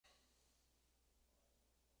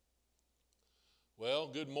Well,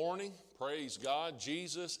 good morning. Praise God.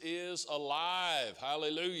 Jesus is alive.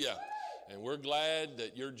 Hallelujah. And we're glad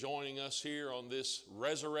that you're joining us here on this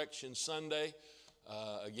Resurrection Sunday.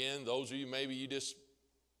 Again, those of you, maybe you just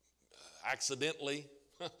accidentally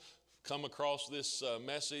come across this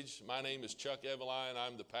message. My name is Chuck Eveline.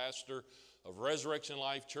 I'm the pastor of Resurrection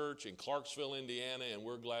Life Church in Clarksville, Indiana, and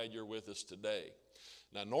we're glad you're with us today.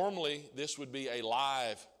 Now, normally this would be a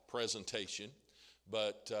live presentation.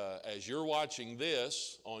 But as you're watching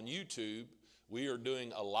this on YouTube, we are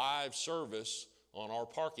doing a live service on our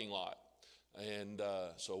parking lot. And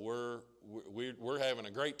so we're having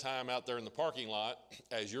a great time out there in the parking lot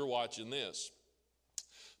as you're watching this.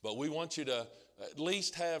 But we want you to at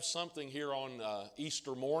least have something here on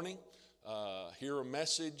Easter morning, hear a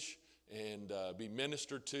message, and be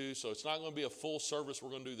ministered to. So it's not going to be a full service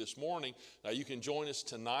we're going to do this morning. Now you can join us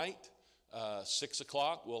tonight. 6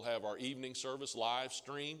 o'clock, we'll have our evening service live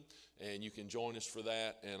stream, and you can join us for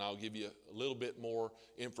that, and I'll give you a little bit more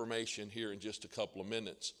information here in just a couple of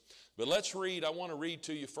minutes. But let's read. I want to read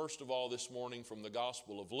to you, first of all, this morning from the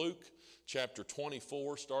Gospel of Luke, chapter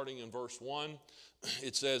 24, starting in verse 1.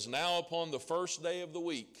 It says, "Now upon the first day of the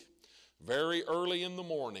week, very early in the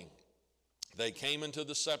morning, they came into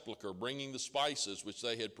the sepulchre, bringing the spices which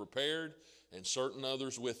they had prepared, and certain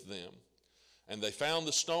others with them. And they found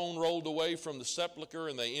the stone rolled away from the sepulchre,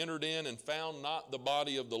 and they entered in and found not the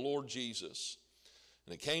body of the Lord Jesus.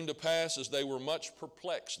 And it came to pass, as they were much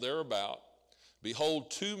perplexed thereabout, behold,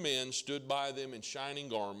 two men stood by them in shining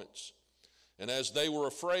garments. And as they were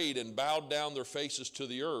afraid and bowed down their faces to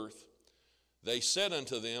the earth, they said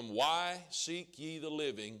unto them, Why seek ye the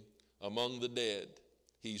living among the dead?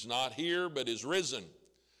 He's not here, but is risen.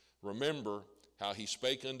 Remember how he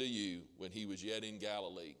spake unto you when he was yet in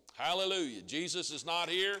Galilee." Hallelujah. Jesus is not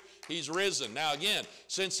here. He's risen. Now again,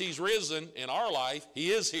 since he's risen in our life,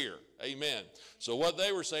 he is here. Amen. So what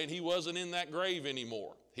they were saying, he wasn't in that grave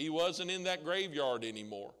anymore. He wasn't in that graveyard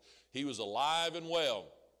anymore. He was alive and well.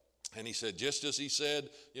 And he said, just as he said,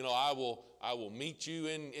 I will meet you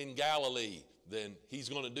in Galilee, then he's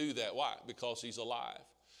going to do that. Why? Because he's alive.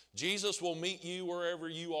 Jesus will meet you wherever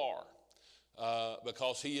you are.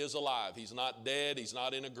 Because he is alive. He's not dead. He's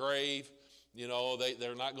not in a grave.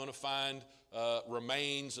 They're not going to find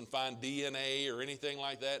remains and find DNA or anything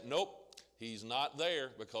like that. Nope. He's not there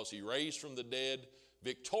because he raised from the dead,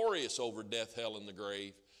 victorious over death, hell, and the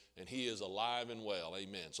grave, and he is alive and well.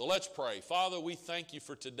 Amen. So let's pray. Father, we thank you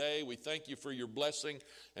for today. We thank you for your blessing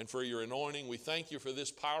and for your anointing. We thank you for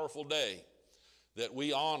this powerful day that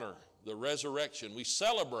we honor the resurrection. We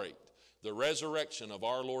celebrate the resurrection of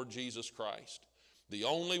our Lord Jesus Christ, the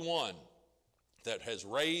only one that has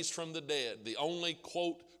raised from the dead, the only,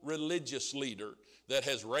 quote, religious leader that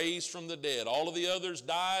has raised from the dead. All of the others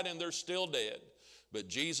died and they're still dead. But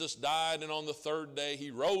Jesus died, and on the third day he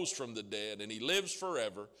rose from the dead, and he lives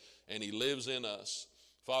forever, and he lives in us.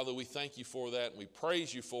 Father, we thank you for that, and we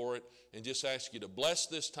praise you for it, and just ask you to bless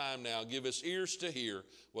this time now. Give us ears to hear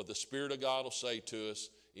what the Spirit of God will say to us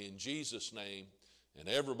in Jesus' name. And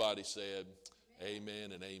everybody said,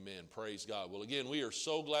 amen and amen. Praise God. Well, again, we are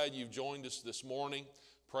so glad you've joined us this morning.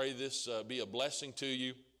 Pray this be a blessing to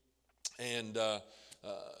you. And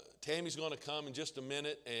Tammy's going to come in just a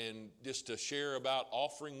minute and just to share about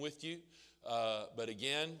offering with you. But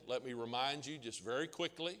again, let me remind you just very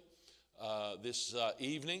quickly, this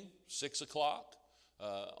evening, 6 o'clock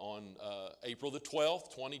on April the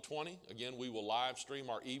 12th, 2020. Again, we will live stream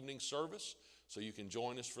our evening service, so you can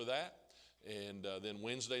join us for that. And then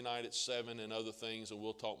Wednesday night at 7 and other things, and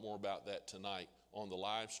we'll talk more about that tonight on the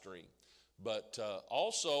live stream. But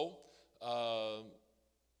also,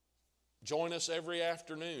 join us every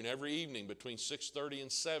afternoon, every evening between 6:30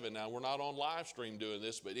 and 7. Now, we're not on live stream doing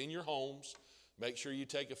this, but in your homes, make sure you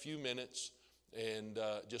take a few minutes and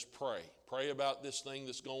just pray. Pray about this thing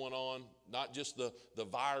that's going on, not just the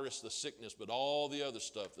virus, the sickness, but all the other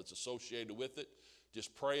stuff that's associated with it.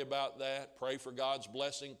 Just pray about that. Pray for God's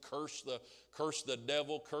blessing. Curse the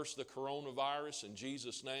devil. Curse the coronavirus in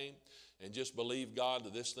Jesus' name. And just believe God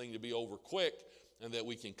that this thing to be over quick and that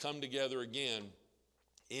we can come together again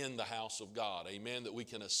in the house of God. Amen. That we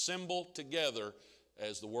can assemble together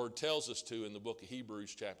as the word tells us to in the book of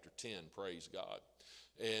Hebrews chapter 10. Praise God.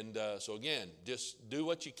 And so again, just do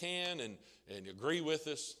what you can and agree with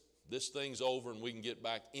us. This thing's over and we can get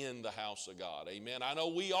back in the house of God. Amen. I know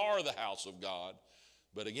we are the house of God.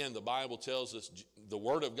 But again, the Bible tells us, the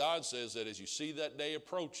Word of God says that as you see that day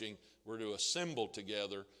approaching, we're to assemble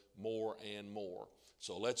together more and more.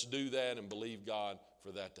 So let's do that and believe God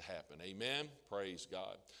for that to happen. Amen. Praise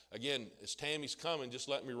God. Again, as Tammy's coming, just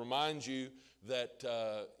let me remind you that,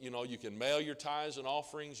 you can mail your tithes and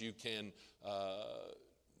offerings. You can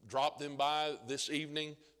drop them by this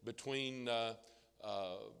evening between at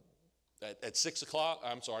 6 o'clock,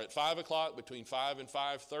 at 5 o'clock, between 5 and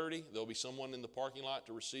 5:30. There'll be someone in the parking lot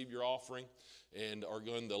to receive your offering, and are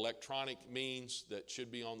going the electronic means that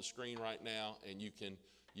should be on the screen right now, and you can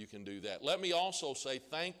do that. Let me also say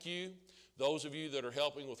thank you, those of you that are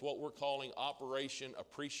helping with what we're calling Operation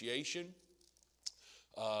Appreciation.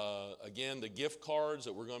 Again, the gift cards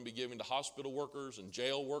that we're going to be giving to hospital workers and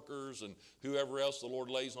jail workers and whoever else the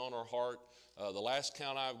Lord lays on our heart. The last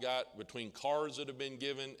count I've got, between cards that have been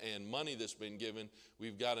given and money that's been given,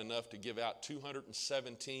 we've got enough to give out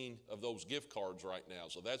 217 of those gift cards right now.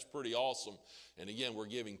 So that's pretty awesome. And again, we're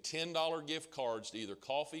giving $10 gift cards to either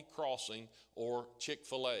Coffee Crossing or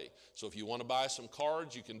Chick-fil-A. So if you want to buy some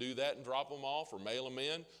cards, you can do that and drop them off or mail them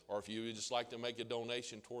in. Or if you would just like to make a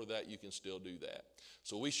donation toward that, you can still do that.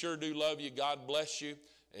 So we sure do love you. God bless you.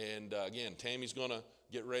 And again, Tammy's going to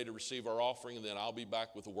get ready to receive our offering, and then I'll be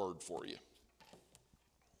back with a word for you.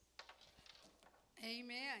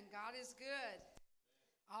 Amen. God is good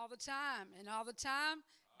all the time, and all the time,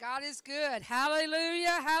 God is good.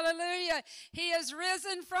 Hallelujah, hallelujah. He is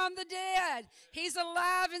risen from the dead. He's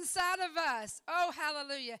alive inside of us. Oh,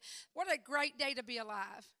 hallelujah. What a great day to be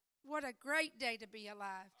alive. What a great day to be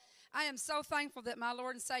alive. I am so thankful that my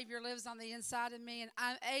Lord and Savior lives on the inside of me, and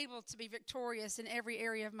I'm able to be victorious in every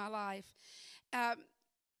area of my life.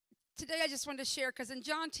 Today I just wanted to share, because in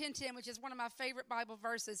John 10:10, which is one of my favorite Bible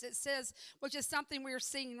verses, it says, which is something we're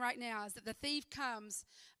seeing right now, is that the thief comes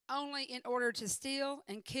only in order to steal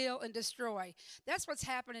and kill and destroy. That's what's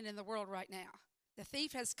happening in the world right now. The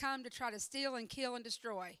thief has come to try to steal and kill and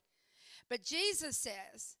destroy. But Jesus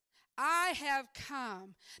says, I have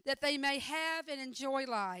come that they may have and enjoy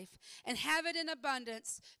life and have it in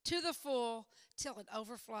abundance to the full till it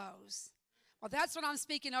overflows. Well, that's what I'm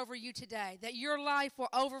speaking over you today, that your life will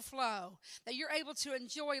overflow, that you're able to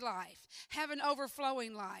enjoy life, have an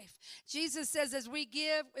overflowing life. Jesus says as we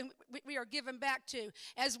give, we are given back to.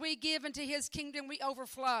 As we give into his kingdom, we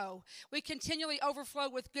overflow. We continually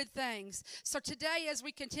overflow with good things. So today, as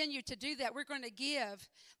we continue to do that, we're going to give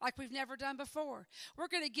like we've never done before. We're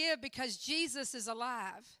going to give because Jesus is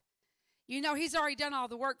alive. You know, he's already done all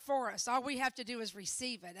the work for us. All we have to do is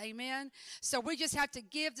receive it. Amen? So we just have to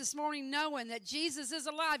give this morning knowing that Jesus is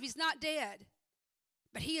alive. He's not dead,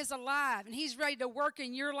 but he is alive, and he's ready to work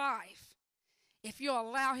in your life if you'll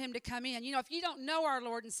allow him to come in. You know, if you don't know our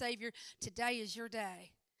Lord and Savior, today is your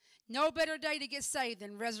day. No better day to get saved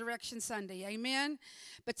than Resurrection Sunday. Amen?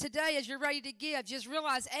 But today, as you're ready to give, just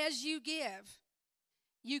realize as you give,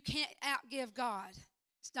 you can't outgive God.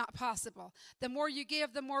 It's not possible. The more you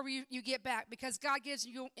give, the more you get back, because God gives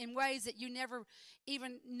you in ways that you never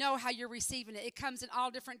even know how you're receiving it. It comes in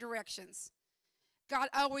all different directions. God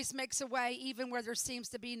always makes a way even where there seems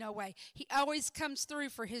to be no way. He always comes through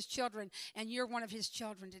for his children, and you're one of his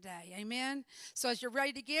children today. Amen? So as you're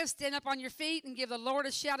ready to give, stand up on your feet and give the Lord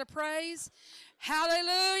a shout of praise.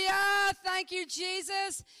 Hallelujah! Thank you,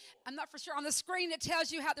 Jesus. I'm not for sure. On the screen it tells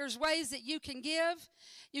you how there's ways that you can give.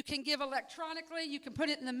 You can give electronically. You can put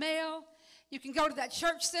it in the mail. You can go to that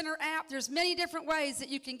Church Center app. There's many different ways that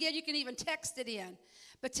you can give. You can even text it in.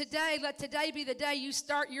 But today, let today be the day you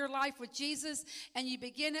start your life with Jesus, and you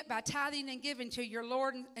begin it by tithing and giving to your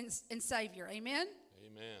Lord and Savior. Amen?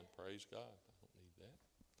 Amen. Praise God. I don't need that.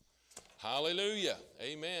 Hallelujah.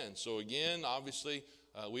 Amen. So again, obviously,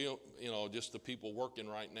 we don't, just the people working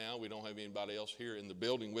right now. We don't have anybody else here in the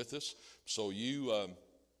building with us. So you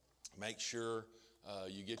make sure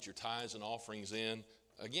you get your tithes and offerings in.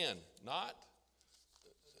 Again, not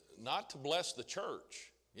to bless the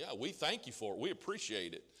church. Yeah, we thank you for it. We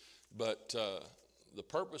appreciate it. But the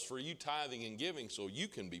purpose for you tithing and giving so you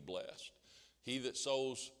can be blessed. He that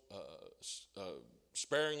sows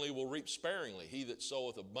sparingly will reap sparingly. He that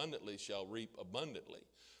soweth abundantly shall reap abundantly.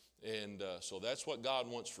 And so that's what God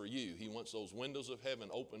wants for you. He wants those windows of heaven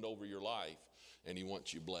opened over your life, and he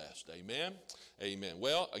wants you blessed. Amen? Amen.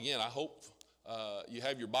 Well, again, I hope you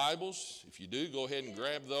have your Bibles. If you do, go ahead and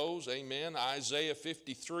grab those. Amen. Isaiah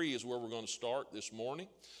 53 is where we're going to start this morning.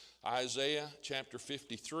 Isaiah chapter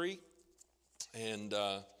 53. And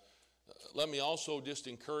let me also just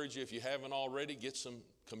encourage you, if you haven't already, get some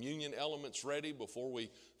communion elements ready before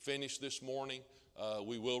we finish this morning.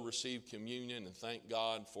 We will receive communion and thank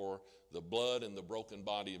God for the blood and the broken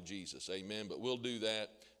body of Jesus. Amen. But we'll do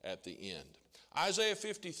that at the end. Isaiah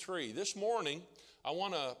 53. This morning, I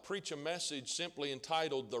want to preach a message simply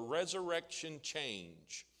entitled, The Resurrection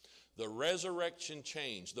Change. The Resurrection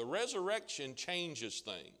Change. The resurrection changes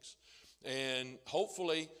things. And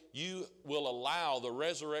hopefully you will allow the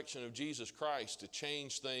resurrection of Jesus Christ to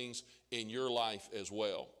change things in your life as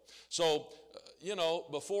well. So,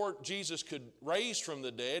 before Jesus could raise from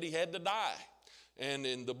the dead, he had to die. And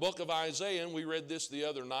in the book of Isaiah, and we read this the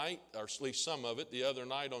other night, or at least some of it the other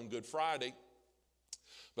night on Good Friday,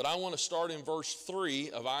 but I want to start in verse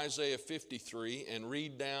 3 of Isaiah 53 and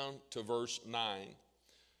read down to verse 9.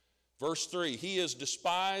 Verse 3, he is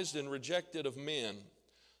despised and rejected of men,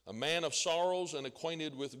 a man of sorrows and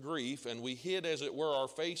acquainted with grief, and we hid as it were our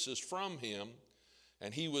faces from him,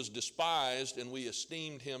 and he was despised, and we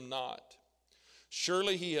esteemed him not.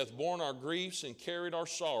 Surely he hath borne our griefs and carried our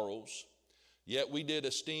sorrows, yet we did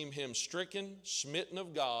esteem him stricken, smitten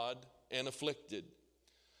of God, and afflicted.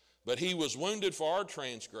 But he was wounded for our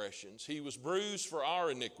transgressions, he was bruised for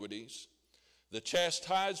our iniquities. The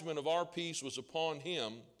chastisement of our peace was upon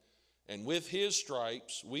him, and with his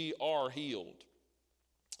stripes we are healed.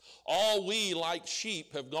 All we like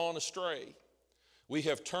sheep have gone astray. We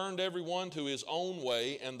have turned every one to his own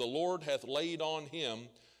way, and the Lord hath laid on him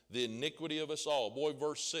the iniquity of us all. Boy,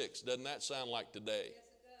 verse 6, doesn't that sound like today? Yes,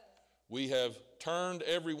 it does. We have turned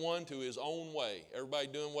every one to his own way. Everybody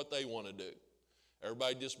doing what they want to do.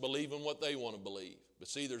 Everybody just believing what they want to believe. But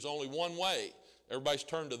see, there's only one way. Everybody's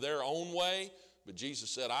turned to their own way, but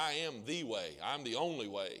Jesus said, I am the way. I'm the only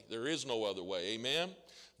way. There is no other way. Amen?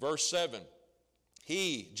 Verse 7,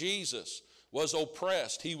 he, Jesus, was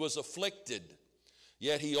oppressed. He was afflicted,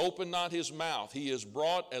 yet he opened not his mouth. He is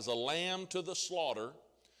brought as a lamb to the slaughter,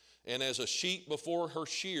 and as a sheep before her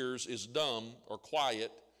shears is dumb or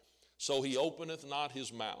quiet, so he openeth not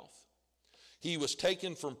his mouth. He was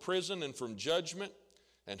taken from prison and from judgment,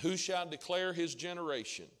 and who shall declare his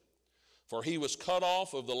generation? For he was cut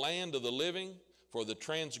off of the land of the living, for the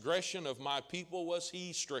transgression of my people was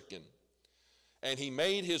he stricken. And he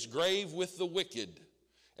made his grave with the wicked,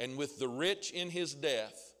 and with the rich in his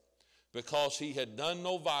death, because he had done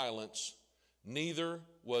no violence, neither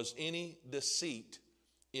was any deceit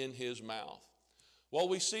in his mouth. What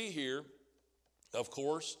we see here, of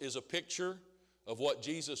course, is a picture of what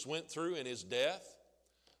Jesus went through in his death,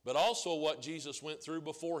 but also what Jesus went through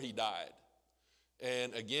before he died.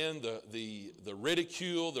 And again, the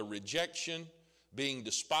ridicule, the rejection, being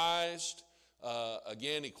despised.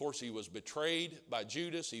 Again, of course, he was betrayed by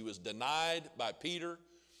Judas. He was denied by Peter.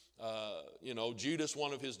 Judas,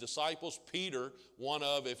 one of his disciples. Peter, one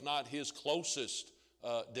of, if not his closest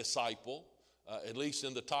disciple, at least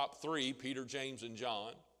in the top three, Peter, James, and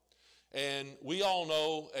John. And we all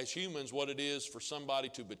know as humans what it is for somebody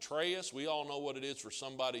to betray us. We all know what it is for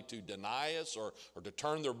somebody to deny us or to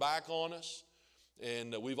turn their back on us.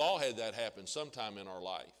 And we've all had that happen sometime in our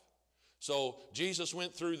life. So Jesus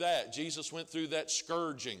went through that. Jesus went through that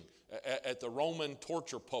scourging at the Roman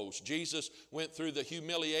torture post. Jesus went through the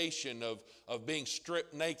humiliation of being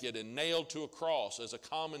stripped naked and nailed to a cross as a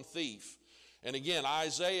common thief. And again,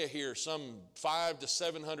 Isaiah here, some 500 to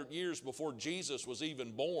 700 years before Jesus was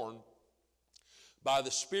even born, by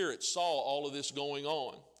the Spirit saw all of this going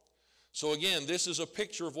on. So again, this is a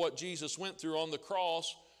picture of what Jesus went through on the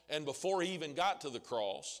cross and before he even got to the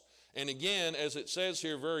cross. And again, as it says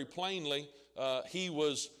here very plainly, he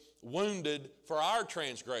was wounded for our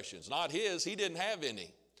transgressions, not his. He didn't have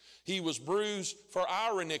any. He was bruised for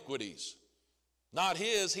our iniquities, not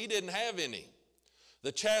his. He didn't have any.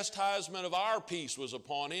 The chastisement of our peace was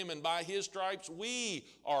upon him, and by his stripes we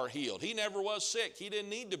are healed. He never was sick. He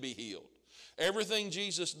didn't need to be healed. Everything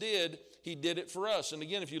Jesus did, he did it for us. And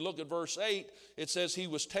again, if you look at verse 8, it says he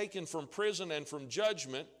was taken from prison and from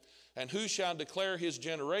judgment, and who shall declare his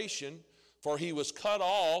generation? For he was cut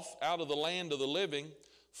off out of the land of the living.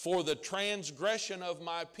 For the transgression of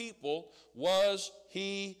my people was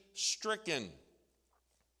he stricken.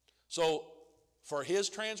 So, for his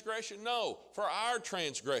transgression? No, for our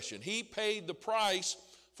transgression. He paid the price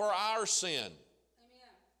for our sin. Amen.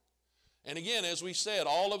 And again, as we said,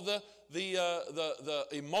 all of the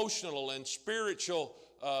emotional and spiritual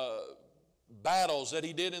battles that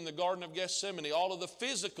he did in the Garden of Gethsemane, all of the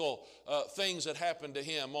physical things that happened to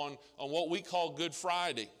him on what we call Good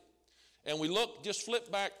Friday. And we just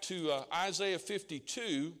flip back to Isaiah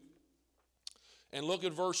 52 and look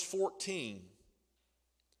at verse 14.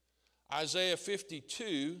 Isaiah 52,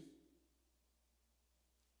 let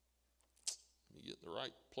me get in the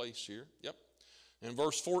right place here. Yep. In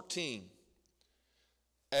verse 14,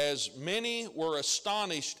 as many were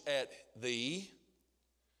astonished at thee,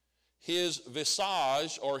 his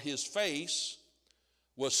visage or his face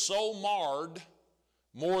was so marred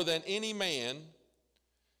more than any man,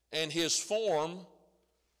 and his form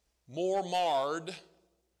more marred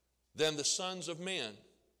than the sons of men.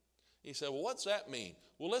 He said, well, what's that mean?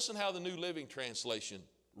 Well, listen how the New Living Translation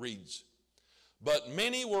reads, "But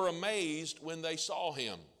many were amazed when they saw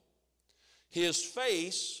him. His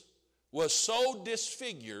face was so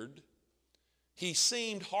disfigured, he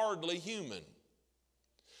seemed hardly human.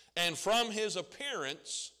 And from his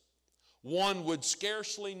appearance, one would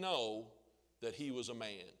scarcely know that he was a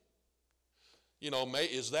man." You know,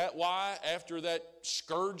 is that why after that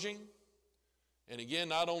scourging, and again,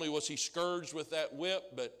 not only was he scourged with that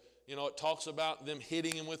whip, but you know, it talks about them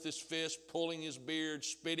hitting him with his fist, pulling his beard,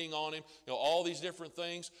 spitting on him, you know, all these different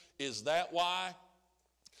things. Is that why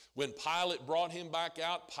when Pilate brought him back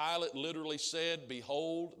out, Pilate literally said,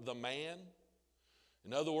 "Behold the man"?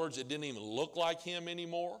 In other words, it didn't even look like him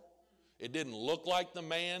anymore. It didn't look like the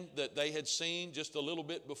man that they had seen just a little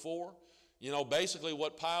bit before. You know, basically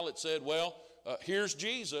what Pilate said, well, here's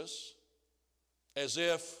Jesus, as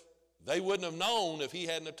if they wouldn't have known if he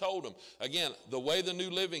hadn't have told them. Again, the way the New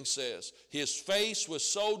Living says, his face was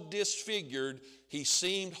so disfigured, he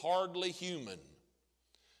seemed hardly human.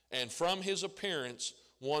 And from his appearance,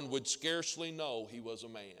 one would scarcely know he was a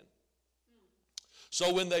man.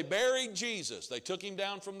 So when they buried Jesus, they took him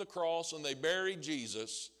down from the cross and they buried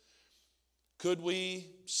Jesus, could we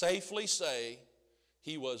safely say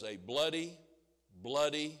he was a bloody,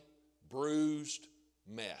 bruised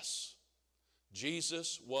mess?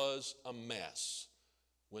 Jesus was a mess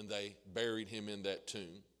when they buried him in that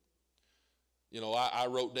tomb. You know, I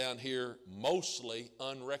wrote down here, mostly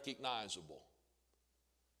unrecognizable.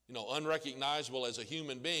 You know, unrecognizable as a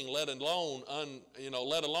human being, let alone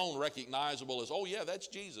recognizable as, oh yeah, that's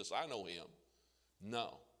Jesus, I know him.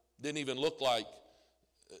 No, didn't look like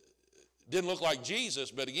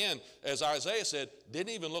Jesus, but again, as Isaiah said,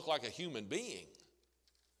 didn't even look like a human being,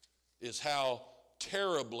 is how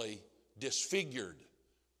terribly disfigured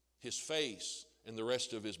his face and the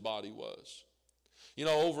rest of his body was. You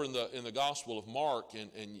know, over in the Gospel of Mark,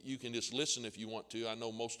 and you can just listen if you want to. I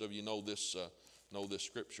know most of you know this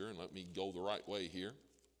scripture, and let me go the right way here.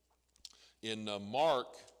 In Mark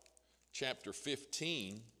chapter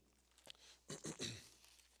 15,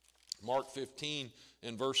 Mark 15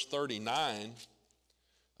 and verse 39,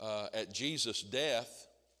 at Jesus' death,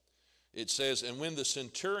 it says, "And when the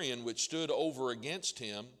centurion which stood over against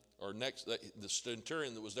him," or next, the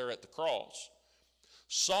centurion that was there at the cross,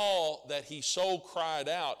 "saw that he so cried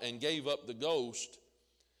out and gave up the ghost,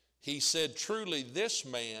 he said, Truly this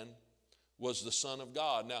man was the Son of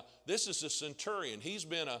God." Now, this is a centurion. He's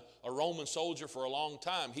been a Roman soldier for a long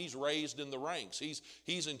time. He's raised in the ranks.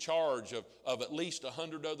 He's in charge of at least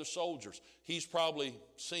 100 other soldiers. He's probably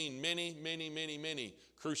seen many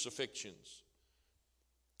crucifixions.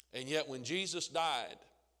 And yet when Jesus died,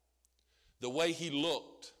 the way he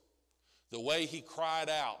looked, the way he cried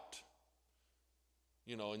out,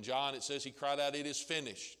 you know, in John it says he cried out, "It is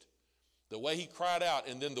finished." The way he cried out,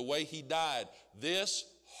 and then the way he died, this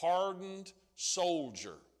hardened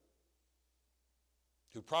soldier,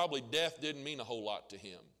 who probably death didn't mean a whole lot to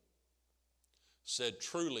him, said,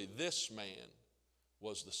 "Truly this man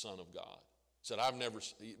was the Son of God." Said,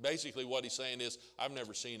 basically what he's saying is, I've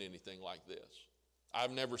never seen anything like this.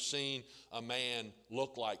 I've never seen a man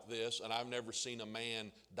look like this, and I've never seen a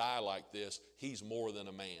man die like this. He's more than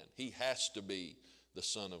a man. He has to be the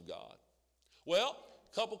Son of God. Well,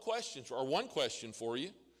 a couple questions, or one question for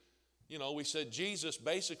you. You know, we said Jesus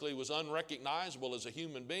basically was unrecognizable as a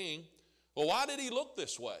human being. Well, why did he look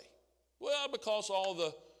this way? Well, because all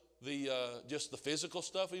just the physical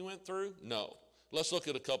stuff he went through? No. Let's look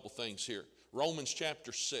at a couple things here. Romans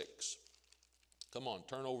chapter 6. Come on,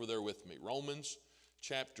 turn over there with me. Romans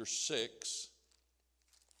chapter 6.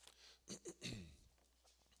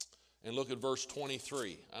 And look at verse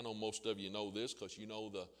 23. I know most of you know this because you know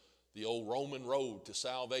the old Roman road to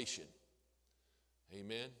salvation.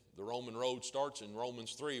 Amen. The Roman road starts in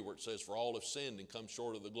Romans 3 where it says, "For all have sinned and come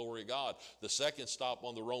short of the glory of God." The second stop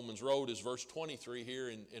on the Romans road is verse 23 here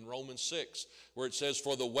in Romans 6 where it says,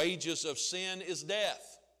 "For the wages of sin is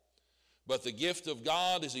death, but the gift of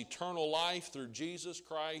God is eternal life through Jesus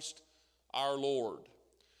Christ our Lord."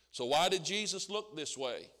 So why did Jesus look this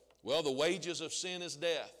way? Well, the wages of sin is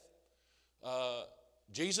death.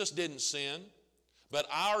 Jesus didn't sin, but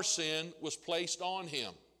our sin was placed on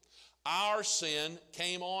him. Our sin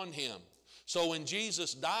came on him. So when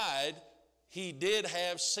Jesus died, he did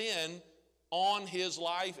have sin on his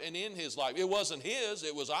life and in his life. It wasn't his,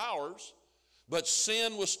 it was ours, but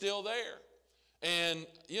sin was still there. And,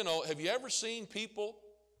 you know, have you ever seen people,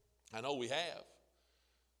 I know we have,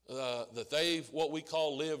 that they've what we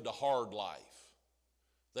call lived a hard life.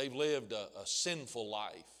 They've lived a sinful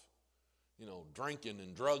life, you know, drinking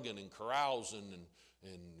and drugging and carousing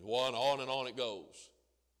and on and on it goes.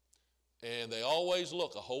 And they always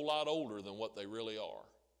look a whole lot older than what they really are.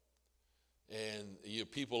 And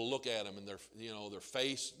people look at them and their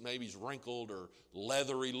face maybe is wrinkled or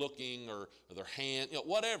leathery looking, or their hand,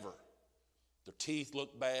 whatever. Their teeth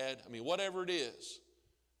look bad. I mean, whatever it is.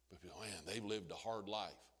 But people, man, they've lived a hard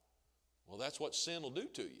life. Well, that's what sin will do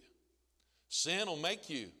to you. Sin will make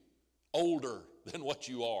you older than what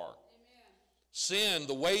you are. Amen. Sin,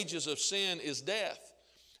 the wages of sin is death.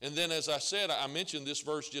 And then, as I said, I mentioned this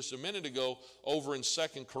verse just a minute ago over in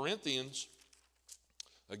 2 Corinthians.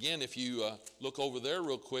 Again, if you look over there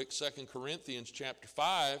real quick, 2 Corinthians chapter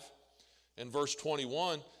 5 and verse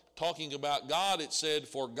 21, talking about God, it said,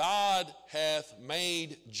 "For God hath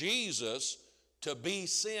made Jesus to be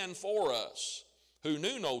sin for us, who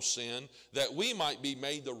knew no sin, that we might be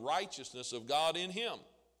made the righteousness of God in him."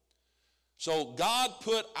 So God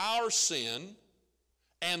put our sin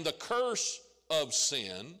and the curse of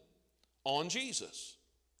sin on Jesus.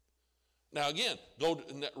 Now again, go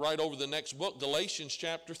right over the next book, Galatians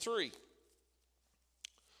chapter 3.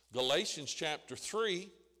 Galatians chapter 3,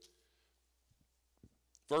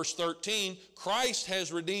 verse 13, "Christ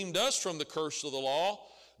has redeemed us from the curse of the law,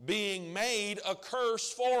 being made a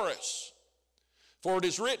curse for us. For it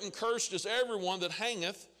is written, cursed is everyone that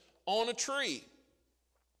hangeth on a tree."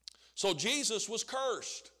 So Jesus was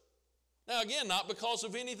cursed. Now again, not because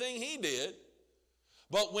of anything he did,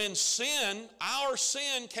 but when sin, our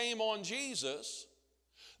sin came on Jesus,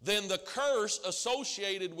 then the curse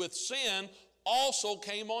associated with sin also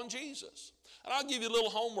came on Jesus. And I'll give you a little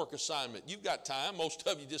homework assignment. You've got time, most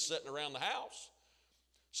of you just sitting around the house.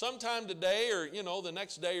 Sometime today or, the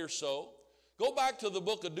next day or so, go back to the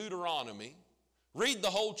book of Deuteronomy, read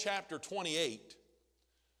the whole chapter 28.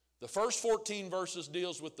 The first 14 verses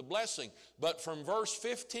deals with the blessing, but from verse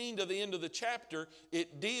 15 to the end of the chapter,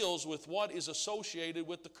 it deals with what is associated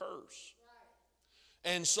with the curse.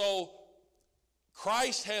 Right. And so,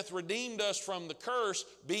 Christ hath redeemed us from the curse,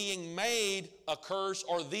 being made a curse,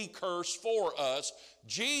 or the curse for us.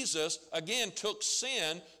 Jesus, again, took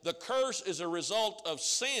sin. The curse is a result of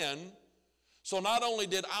sin. So not only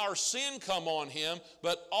did our sin come on him,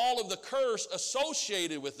 but all of the curse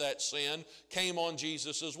associated with that sin came on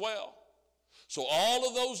Jesus as well. So all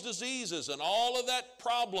of those diseases and all of that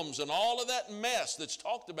problems and all of that mess that's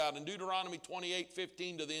talked about in Deuteronomy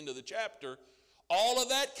 28:15 to the end of the chapter, all of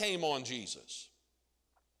that came on Jesus.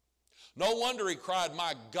 No wonder he cried,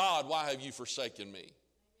 "My God, why have you forsaken me?"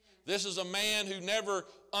 This is a man who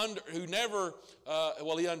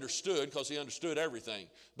he understood, because he understood everything,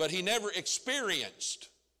 but he never experienced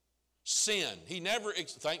sin.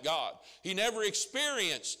 Thank God, he never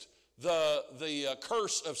experienced the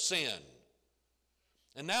curse of sin.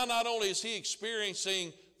 And now not only is he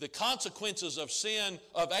experiencing the consequences of sin,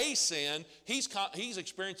 of a sin, he's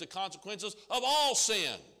experienced the consequences of all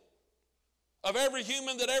sin, of every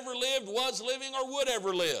human that ever lived, was living, or would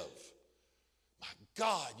ever live. My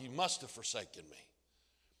God, you must have forsaken me.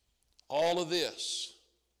 All of this.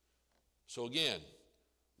 So again,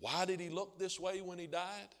 why did he look this way when he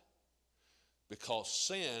died? Because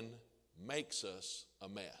sin makes us a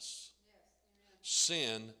mess.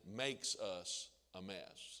 Sin makes us a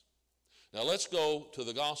mess. Now let's go to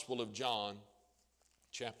the Gospel of John,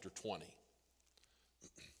 chapter 20.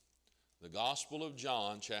 The Gospel of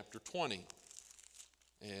John, chapter 20.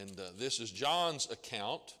 And this is John's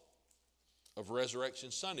account of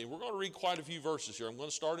Resurrection Sunday. We're going to read quite a few verses here. I'm going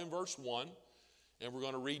to start in verse 1, and we're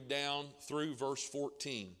going to read down through verse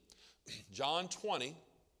 14. John 20,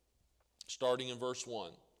 starting in verse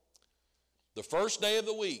 1. "The first day of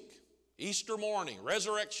the week, Easter morning,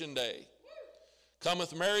 Resurrection Day,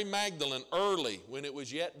 cometh Mary Magdalene early, when it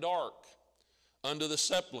was yet dark, unto the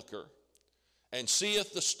sepulchre, and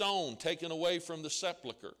seeth the stone taken away from the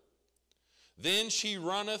sepulchre. Then she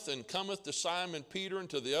runneth and cometh to Simon Peter and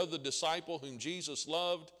to the other disciple whom Jesus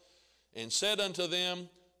loved, and said unto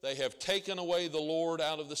them, They have taken away the Lord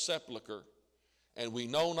out of the sepulchre, and we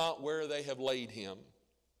know not where they have laid him.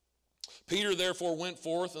 Peter therefore went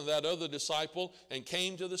forth, and that other disciple, and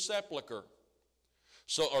came to the sepulchre,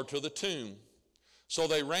 or to the tomb. So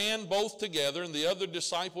they ran both together, and the other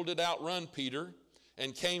disciple did outrun Peter,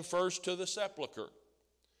 and came first to the sepulchre.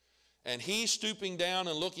 And he, stooping down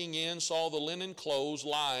and looking in, saw the linen clothes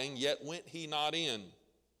lying, yet went he not in.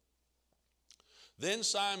 Then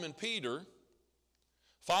Simon Peter,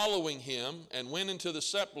 following him, and went into the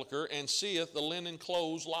sepulchre, and seeth the linen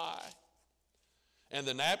clothes lie, and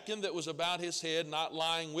the napkin that was about his head not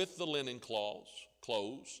lying with the linen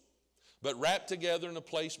clothes, but wrapped together in a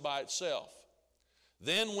place by itself.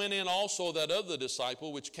 Then went in also that other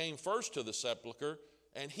disciple, which came first to the sepulchre,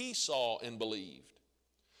 and he saw and believed.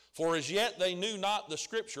 For as yet they knew not the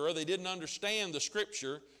scripture, or they didn't understand the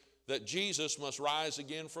scripture, that Jesus must rise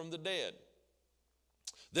again from the dead.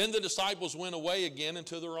 Then the disciples went away again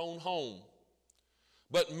into their own home.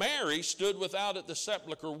 But Mary stood without at the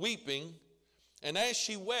sepulchre weeping, and as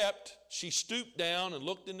she wept, she stooped down and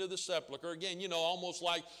looked into the sepulchre. Again, almost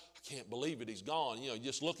like, I can't believe it, he's gone.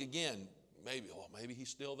 Just look again. Maybe he's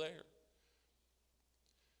still there.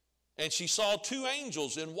 And she saw two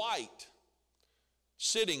angels in white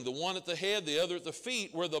sitting, the one at the head, the other at the feet,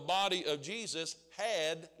 where the body of Jesus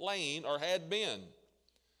had lain or had been.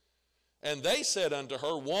 And they said unto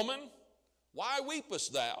her, Woman, why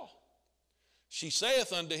weepest thou? She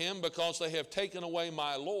saith unto him, Because they have taken away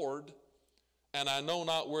my Lord, and I know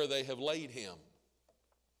not where they have laid him.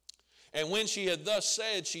 And when she had thus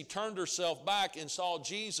said, she turned herself back and saw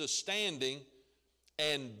Jesus standing,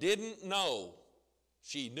 and didn't know.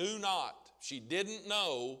 She knew not. She didn't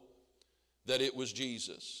know that it was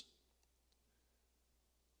Jesus.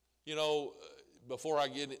 Before I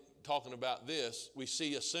get talking about this, we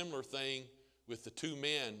see a similar thing with the two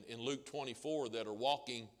men in Luke 24 that are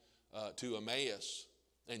walking to Emmaus.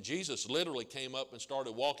 And Jesus literally came up and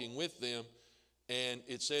started walking with them. And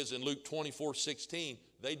it says in Luke 24:16,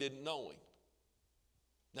 they didn't know him.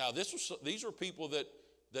 Now, these are people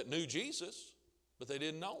that knew Jesus, but they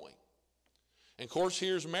didn't know him. And of course,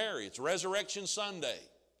 here's Mary. It's Resurrection Sunday.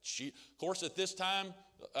 Of course, at this time,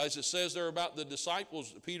 as it says there about the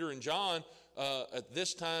disciples, Peter and John, at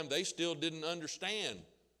this time, they still didn't understand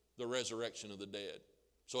the resurrection of the dead.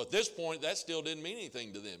 So at this point, that still didn't mean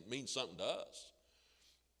anything to them. It means something to us.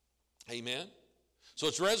 Amen? So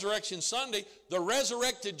it's Resurrection Sunday. The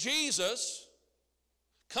resurrected Jesus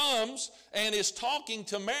comes and is talking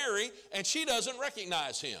to Mary, and she doesn't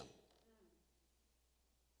recognize him.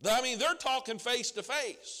 They're talking face to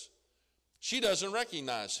face. She doesn't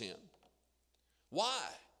recognize him. Why?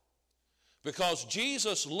 Because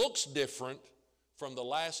Jesus looks different from the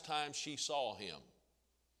last time she saw him.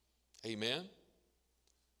 Amen?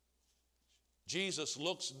 Jesus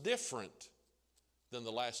looks different than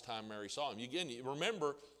the last time Mary saw him. Again, you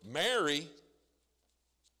remember, Mary,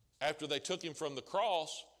 after they took him from the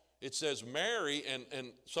cross, it says Mary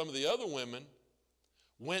and some of the other women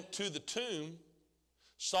went to the tomb,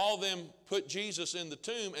 saw them put Jesus in the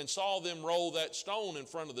tomb, and saw them roll that stone in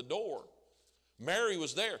front of the door. Mary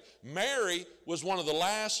was there. Mary was one of the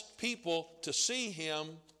last people to see him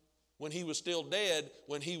when he was still dead,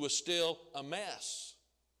 when he was still a mess.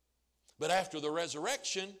 But after the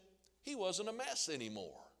resurrection, he wasn't a mess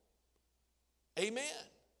anymore. Amen.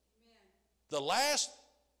 The last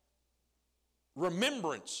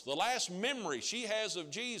remembrance, the last memory she has of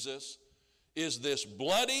Jesus is this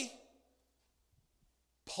bloody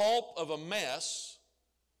pulp of a mess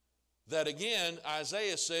that, again,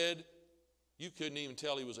 Isaiah said you couldn't even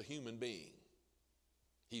tell he was a human being.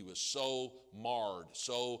 He was so marred,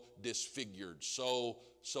 so disfigured, so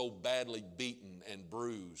badly beaten and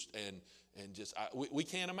bruised, and just, we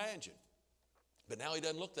can't imagine. But now he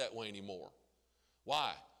doesn't look that way anymore.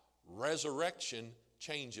 Why? Resurrection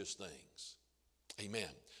changes things. Amen.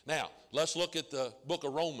 Now, let's look at the book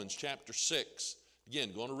of Romans chapter 6.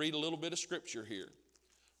 Again, going to read a little bit of scripture here.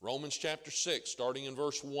 Romans chapter 6, starting in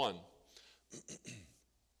verse 1.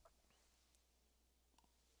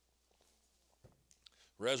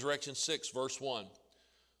 Resurrection 6, verse 1.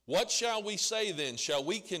 What shall we say then? Shall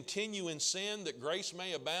we continue in sin that grace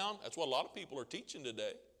may abound? That's what a lot of people are teaching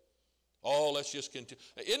today. Oh, let's just continue.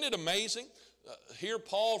 Isn't it amazing? Here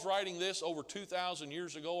Paul's writing this over 2,000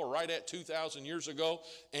 years ago, or right at 2,000 years ago,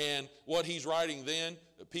 and what he's writing then,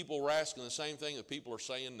 people were asking the same thing that people are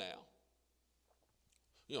saying now.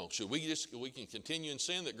 Should we can continue in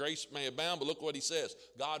sin that grace may abound? But look what he says.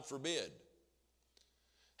 God forbid.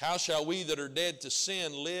 How shall we that are dead to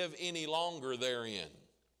sin live any longer therein?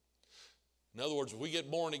 In other words, if we get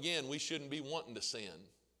born again, we shouldn't be wanting to sin.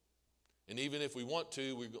 And even if we want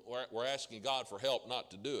to, we're asking God for help not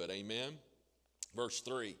to do it. Amen? Verse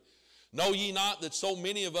 3. Know ye not that so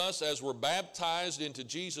many of us as were baptized into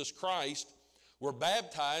Jesus Christ were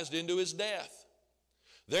baptized into his death?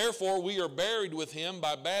 Therefore we are buried with him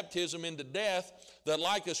by baptism into death, that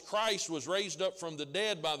like as Christ was raised up from the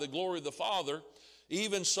dead by the glory of the Father,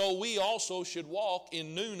 even so we also should walk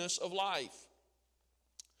in newness of life.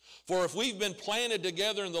 For if we've been planted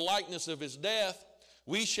together in the likeness of his death,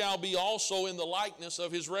 we shall be also in the likeness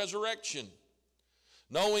of his resurrection.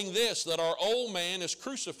 Knowing this, that our old man is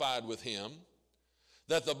crucified with him,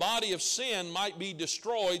 that the body of sin might be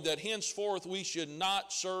destroyed, that henceforth we should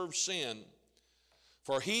not serve sin.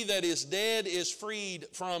 For he that is dead is freed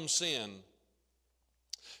from sin.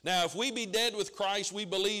 Now if we be dead with Christ, we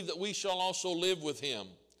believe that we shall also live with him.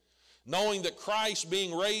 Knowing that Christ,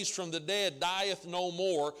 being raised from the dead, dieth no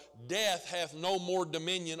more, death hath no more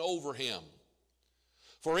dominion over him.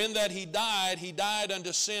 For in that he died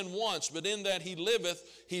unto sin once, but in that he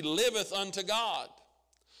liveth unto God.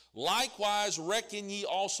 Likewise reckon ye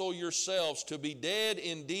also yourselves to be dead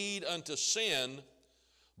indeed unto sin,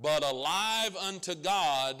 but alive unto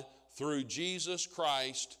God through Jesus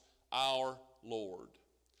Christ our Lord.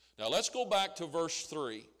 Now let's go back to verse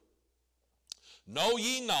 3. Know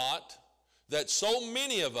ye not that so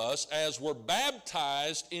many of us as were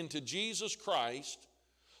baptized into Jesus Christ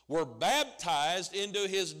were baptized into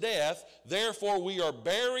his death, therefore we are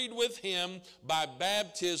buried with him by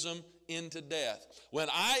baptism into death. When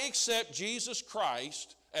I accept Jesus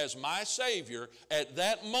Christ as my Savior, at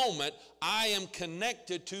that moment I am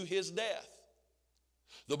connected to his death.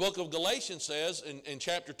 The book of Galatians says in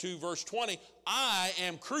chapter 2 verse 20, I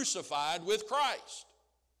am crucified with Christ.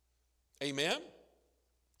 Amen? Amen.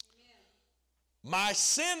 My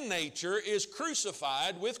sin nature is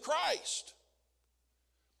crucified with Christ.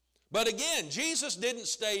 But again, Jesus didn't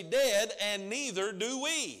stay dead, and neither do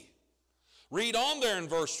we. Read on there in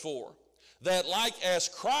verse 4. That like as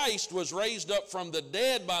Christ was raised up from the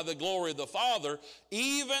dead by the glory of the Father,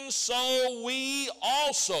 even so we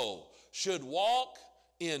also should walk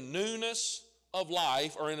in newness of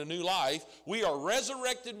life, or in a new life. We are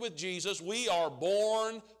resurrected with Jesus. We are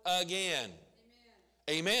born again.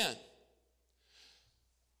 Amen. Amen.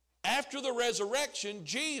 After the resurrection,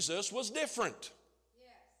 Jesus was different.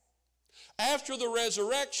 After the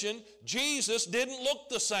resurrection, Jesus didn't look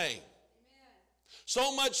the same. Amen.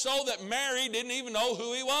 So much so that Mary didn't even know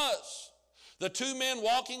who he was. The two men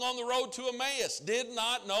walking on the road to Emmaus did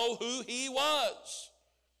not know who he was.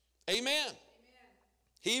 Amen. Amen.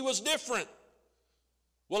 He was different.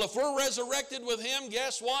 Well, if we're resurrected with him,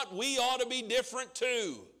 guess what? We ought to be different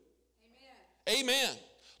too. Amen. Amen.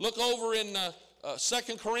 Look over in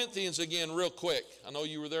 2 Corinthians again real quick. I know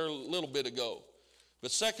you were there a little bit ago. But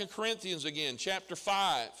 2 Corinthians again, chapter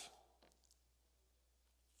 5,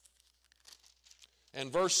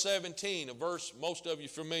 and verse 17, a verse most of you are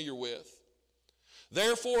familiar with.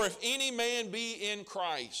 Therefore, if any man be in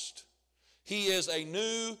Christ, he is a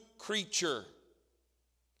new creature.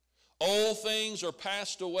 Old things are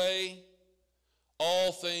passed away,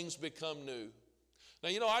 all things become new. Now,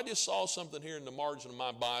 you know, I just saw something here in the margin of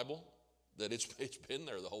my Bible that it's been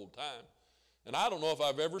there the whole time. And I don't know if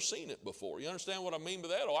I've ever seen it before. You understand what I mean by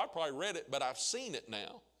that? Oh, I probably read it, but I've seen it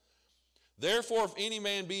now. Therefore, if any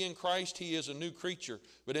man be in Christ, he is a new creature.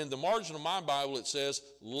 But in the margin of my Bible, it says,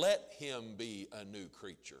 let him be a new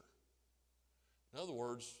creature. In other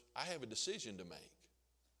words, I have a decision to make.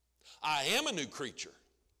 I am a new creature.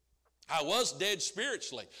 I was dead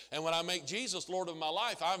spiritually. And when I make Jesus Lord of my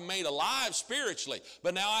life, I'm made alive spiritually.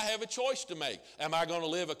 But now I have a choice to make. Am I going to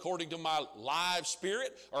live according to my live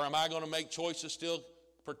spirit? Or am I going to make choices still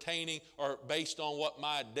pertaining or based on what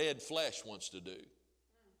my dead flesh wants to do?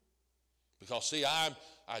 Because see, I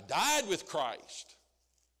died with Christ.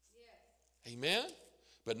 Yes. Amen?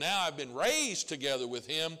 But now I've been raised together with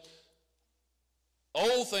him.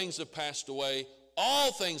 Old things have passed away.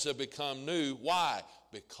 All things have become new. Why?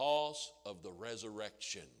 Because of the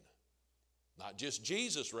resurrection. Not just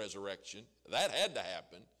Jesus' resurrection. That had to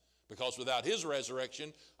happen. Because without his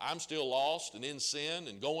resurrection, I'm still lost and in sin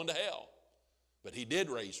and going to hell. But he did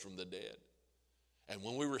raise from the dead. And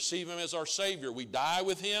when we receive him as our Savior, we die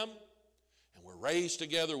with him and we're raised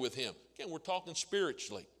together with him. Again, we're talking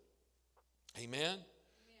spiritually. Amen? Amen.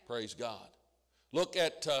 Praise God. Look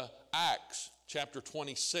at Acts chapter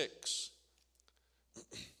 26.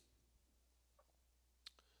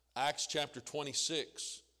 Acts chapter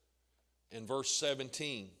 26 and verse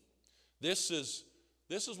 17. This is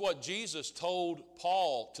what Jesus told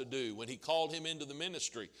Paul to do when he called him into the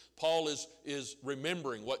ministry. Paul is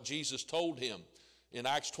remembering what Jesus told him. In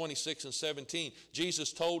Acts 26 and 17,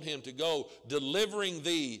 Jesus told him to go, delivering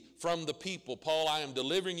thee from the people. Paul, I am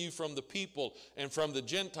delivering you from the people and from the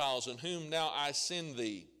Gentiles, in whom now I send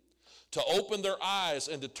thee, to open their eyes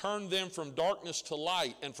and to turn them from darkness to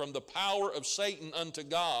light and from the power of Satan unto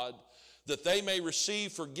God, that they may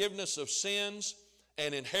receive forgiveness of sins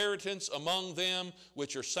and inheritance among them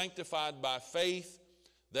which are sanctified by faith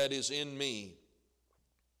that is in me.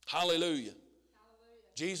 Hallelujah.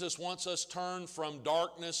 Jesus wants us turned from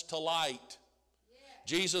darkness to light. Yeah.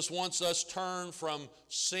 Jesus wants us turned from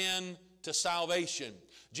sin to salvation.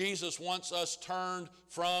 Jesus wants us turned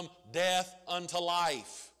from death unto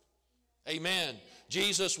life. Amen.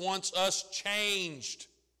 Jesus wants us changed.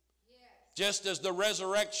 Yes. Just as the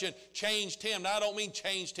resurrection changed him. Now, I don't mean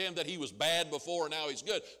changed him that he was bad before and now he's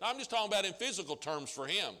good. No, I'm just talking about in physical terms for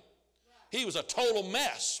him. Right. He was a total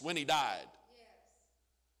mess when he died. Yes.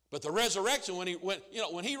 But the resurrection, when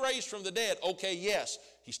he raised from the dead, okay, yes,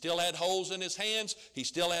 He still had holes in his hands. He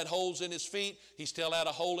still had holes in his feet. He still had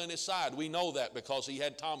a hole in his side. We know that because he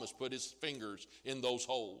had Thomas put his fingers in those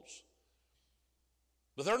holes.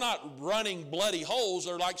 But they're not running bloody holes.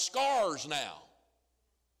 They're like scars now.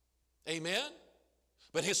 Amen?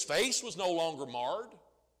 But his face was no longer marred.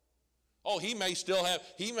 Oh, he may still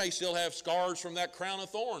have scars from that crown of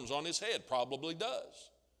thorns on his head. Probably does.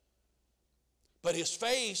 But his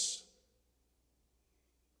face,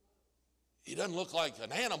 he doesn't look like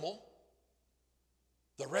an animal.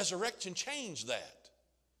 The resurrection changed that.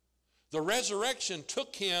 The resurrection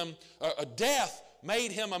took him, death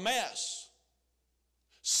made him a mess.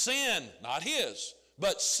 Sin, not his,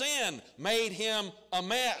 but sin made him a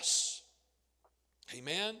mess.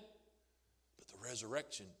 Amen? But the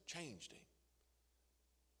resurrection changed him.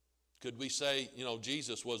 Could we say,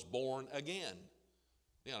 Jesus was born again?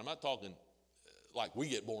 Yeah, I'm not talking like we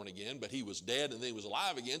get born again, but he was dead and then he was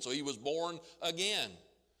alive again, so he was born again.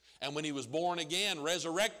 And when he was born again,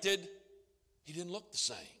 resurrected, he didn't look the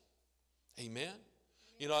same. Amen?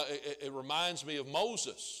 It reminds me of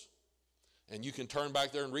Moses. And you can turn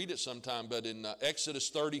back there and read it sometime, but in Exodus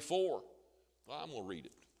 34, well, I'm going to read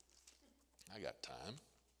it. I got time.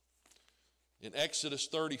 In Exodus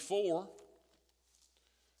 34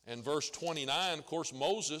 and verse 29, of course,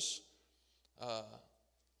 Moses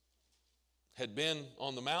had been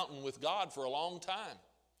on the mountain with God for a long time.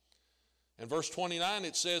 In verse 29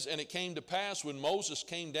 it says, "And it came to pass when Moses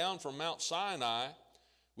came down from Mount Sinai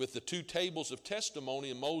with the 2 tables of testimony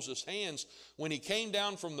in Moses' hands, when he came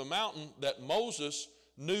down from the mountain, that Moses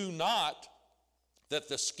knew not that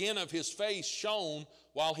the skin of his face shone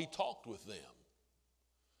while he talked with them."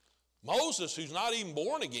 Moses, who's not even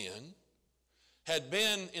born again, had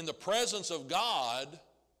been in the presence of God,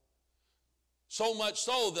 so much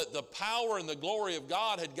so that the power and the glory of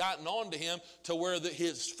God had gotten on to him to where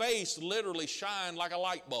his face literally shined like a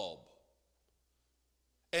light bulb.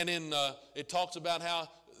 And it talks about how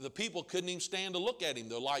the people couldn't even stand to look at him.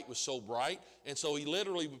 The light was so bright. And so he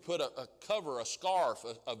literally put a cover, a scarf,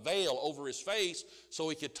 a veil over his face so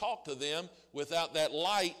he could talk to them without that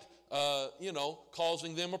light,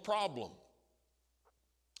 causing them a problem.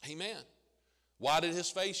 Amen. Why did his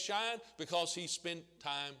face shine? Because he spent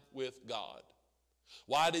time with God.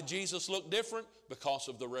 Why did Jesus look different? Because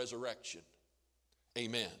of the resurrection.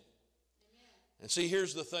 Amen. And see,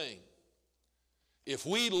 here's the thing. If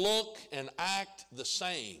we look and act the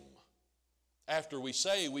same after we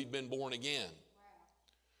say we've been born again,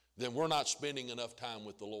 then we're not spending enough time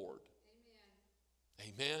with the Lord.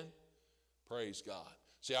 Amen. Praise God.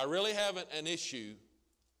 See, I really have an issue,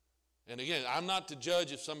 and again, I'm not to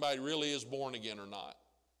judge if somebody really is born again or not.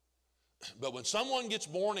 But when someone gets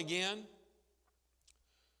born again,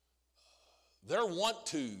 their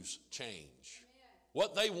want-tos change.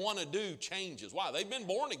 What they want to do changes. Why? They've been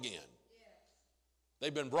born again.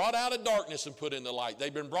 They've been brought out of darkness and put into light.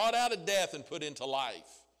 They've been brought out of death and put into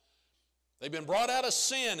life. They've been brought out of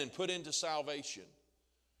sin and put into salvation.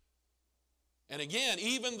 And again,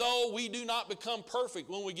 even though we do not become perfect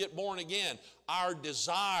when we get born again, our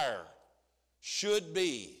desire should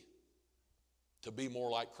be to be more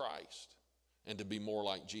like Christ and to be more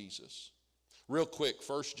like Jesus. Real quick,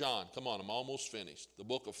 1 John. Come on, I'm almost finished. The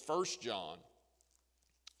book of 1 John,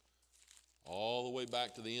 all the way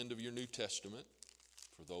back to the end of your New Testament,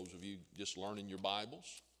 for those of you just learning your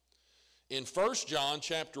Bibles. In 1 John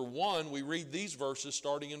chapter 1, we read these verses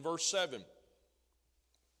starting in verse 7.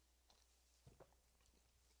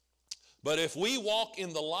 "But if we walk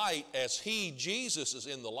in the light as he, Jesus, is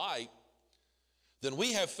in the light, then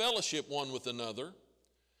we have fellowship one with another,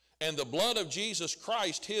 and the blood of Jesus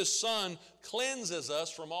Christ, his Son, cleanses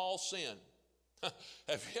us from all sin."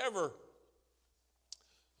 Have you ever...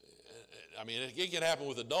 it can happen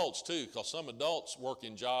with adults too, because some adults work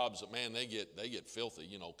in jobs that, man, they get filthy.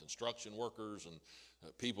 Construction workers and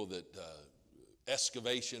people that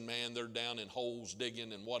excavation, man, they're down in holes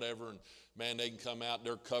digging and whatever, and man, they can come out,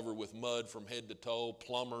 they're covered with mud from head to toe.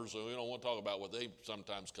 Plumbers, we don't want to talk about what they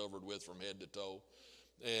sometimes covered with from head to toe.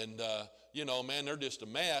 And, man, they're just a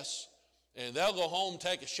mess. And they'll go home,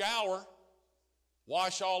 take a shower,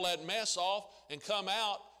 wash all that mess off, and come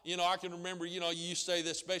out. I can remember, you used to say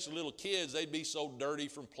this, especially little kids, they'd be so dirty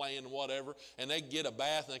from playing and whatever, and they'd get a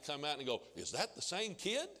bath and they'd come out and go, "Is that the same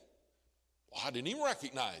kid? Well, I didn't even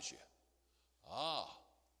recognize you."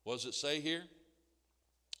 What does it say here?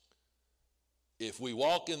 "If we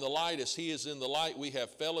walk in the light as he is in the light, we have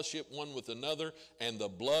fellowship one with another, and the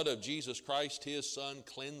blood of Jesus Christ, his Son,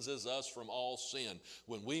 cleanses us from all sin."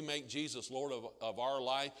 When we make Jesus Lord of our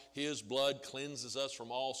life, his blood cleanses us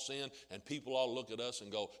from all sin, and people ought to look at us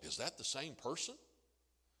and go, "Is that the same person?"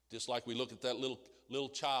 Just like we look at that little little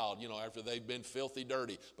child, you know, after they've been filthy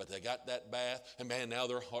dirty, but they got that bath, and man, now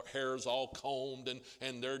their hair is all combed,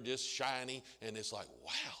 and they're just shiny, and it's like,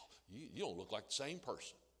 wow, you don't look like the same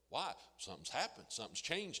person. Why? Something's happened. Something's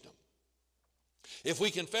changed them. If we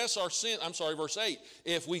confess our sin, verse 8,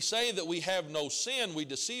 if we say that we have no sin, we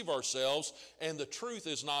deceive ourselves, and the truth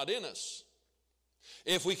is not in us.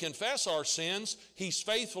 If we confess our sins, he's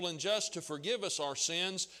faithful and just to forgive us our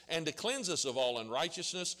sins and to cleanse us of all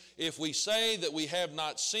unrighteousness. If we say that we have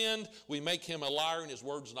not sinned, we make him a liar and his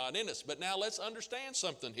word's not in us. But now let's understand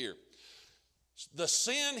something here. The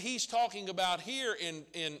sin he's talking about here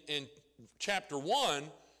in chapter 1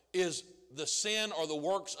 is the sin or the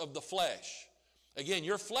works of the flesh. Again,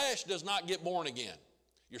 your flesh does not get born again.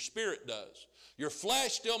 Your spirit does. Your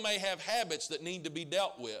flesh still may have habits that need to be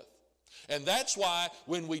dealt with. And that's why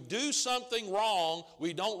when we do something wrong,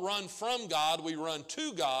 we don't run from God, we run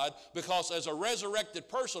to God, because as a resurrected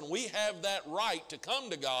person, we have that right to come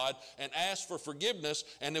to God and ask for forgiveness.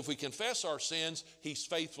 And if we confess our sins, he's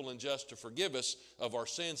faithful and just to forgive us of our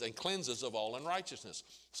sins and cleanse us of all unrighteousness.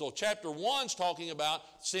 So chapter 1's talking about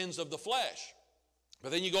sins of the flesh.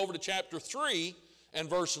 But then you go over to chapter 3 and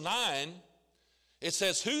verse 9. It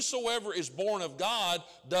says, whosoever is born of God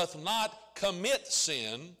doth not commit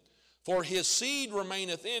sin, for his seed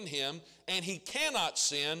remaineth in him, and he cannot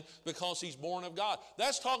sin because he's born of God.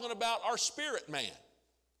 That's talking about our spirit man.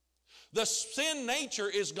 The sin nature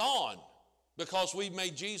is gone because we've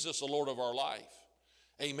made Jesus the Lord of our life.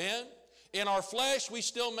 Amen? In our flesh, we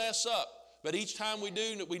still mess up. But each time we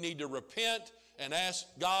do, we need to repent and ask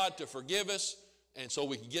God to forgive us, and so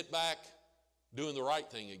we can get back doing the right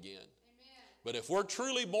thing again. Amen. But if we're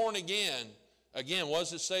truly born again, what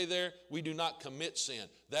does it say there? We do not commit sin.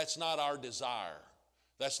 That's not our desire.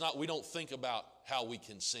 We don't think about how we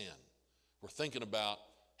can sin. We're thinking about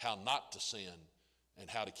how not to sin and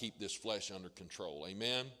how to keep this flesh under control.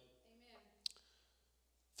 Amen? Amen.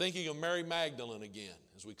 Thinking of Mary Magdalene again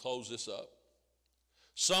as we close this up.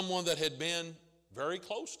 Someone that had been very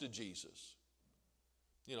close to Jesus.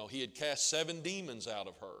 You know, he had cast 7 demons out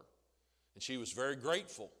of her, and she was very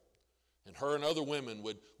grateful. And her and other women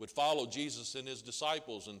would follow Jesus and his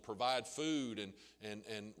disciples and provide food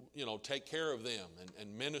and you know, take care of them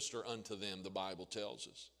and minister unto them, the Bible tells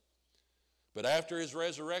us. But after his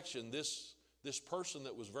resurrection, this person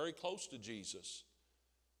that was very close to Jesus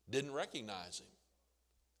didn't recognize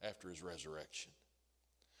him after his resurrection.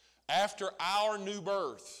 After our new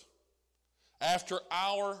birth, after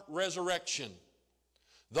our resurrection,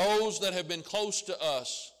 those that have been close to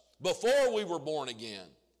us before we were born again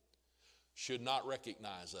should not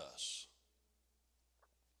recognize us.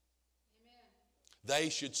 Amen. They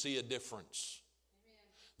should see a difference.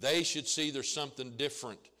 Amen. They should see there's something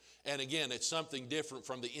different. And again, it's something different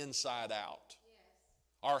from the inside out.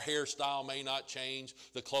 Yes. Our hairstyle may not change.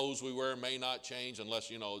 The clothes we wear may not change unless,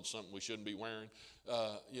 you know, it's something we shouldn't be wearing,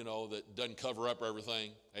 you know, that doesn't cover up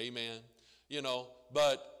everything. Amen. You know,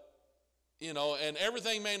 but, you know, and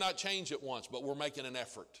everything may not change at once, but we're making an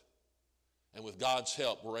effort. And with God's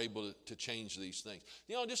help, we're able to change these things.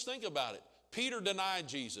 You know, just think about it. Peter denied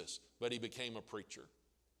Jesus, but he became a preacher.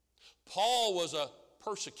 Paul was a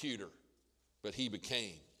persecutor, but he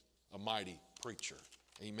became a mighty preacher.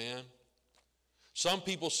 Amen? Some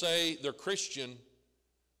people say they're Christian,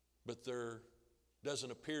 but there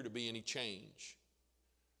doesn't appear to be any change.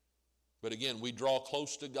 But again, we draw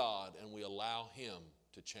close to God and we allow him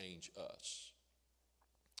to change us.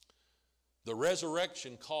 The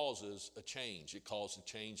resurrection causes a change. It causes a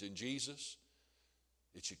change in Jesus.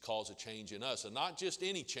 It should cause a change in us. And not just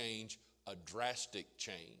any change, a drastic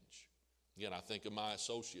change. Again, I think of my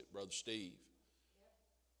associate, Brother Steve.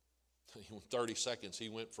 In 30 seconds, he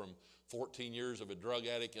went from 14 years of a drug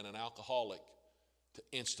addict and an alcoholic to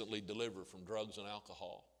instantly delivered from drugs and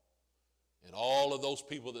alcohol. And all of those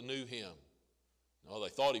people that knew him, they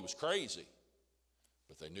thought he was crazy,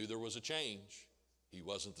 but they knew there was a change. He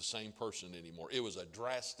wasn't the same person anymore. It was a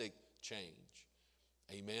drastic change.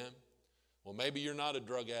 Amen? Well, maybe you're not a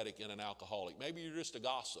drug addict and an alcoholic. Maybe you're just a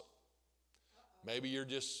gossip. Maybe you're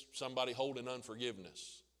just somebody holding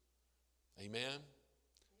unforgiveness. Amen?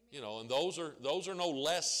 You know, and those are no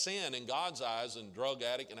less sin in God's eyes than drug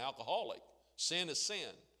addict and alcoholic. Sin is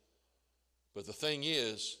sin. But the thing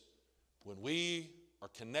is, when we are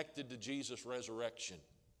connected to Jesus' resurrection,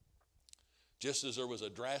 just as there was a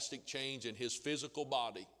drastic change in his physical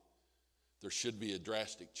body, there should be a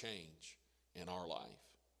drastic change in our life.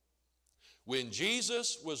 When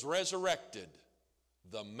Jesus was resurrected,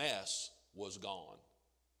 the mess was gone.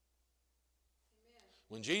 Amen.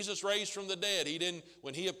 When Jesus raised from the dead,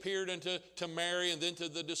 when he appeared to Mary and then to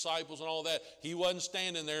the disciples and all that, he wasn't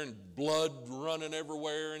standing there and blood running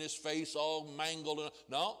everywhere and his face all mangled.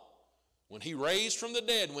 No. When he raised from the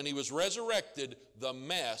dead, when he was resurrected, the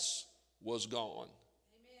mess was gone.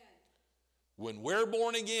 Amen. When we're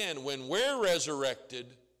born again, when we're resurrected,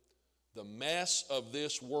 the mess of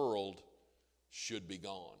this world should be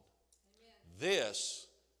gone. Amen. This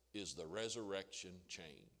is the resurrection change.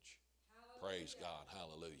 Hallelujah. Praise God.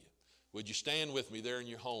 Hallelujah. Would you stand with me there in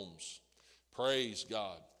your homes? Praise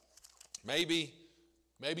God. Maybe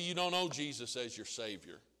you don't know Jesus as your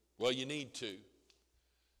Savior. Well, you need to.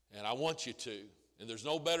 And I want you to. And there's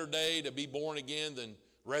no better day to be born again than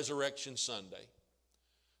Resurrection Sunday.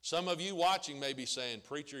 Some of you watching may be saying,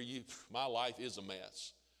 "Preacher, my life is a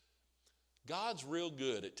mess." God's real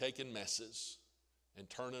good at taking messes and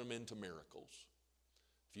turning them into miracles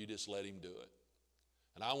if you just let him do it.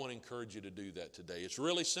 And I want to encourage you to do that today. It's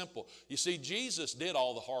really simple. You see, Jesus did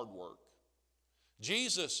all the hard work.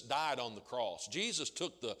 Jesus died on the cross. Jesus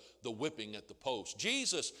took the whipping at the post.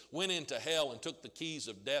 Jesus went into hell and took the keys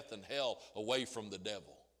of death and hell away from the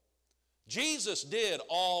devil. Jesus did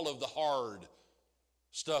all of the hard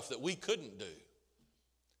stuff that we couldn't do.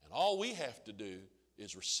 And all we have to do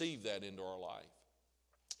is receive that into our life.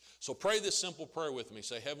 So pray this simple prayer with me.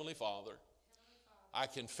 Say, "Heavenly Father, I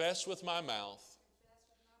confess with my mouth,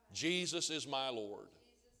 Jesus is my Lord.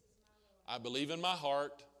 I believe in my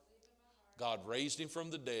heart, God raised him from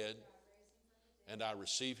the dead, and I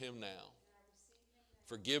receive him now.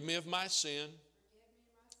 Forgive me of my sin.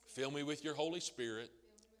 Fill me with your Holy Spirit.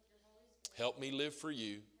 Help me live for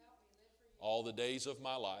you all the days of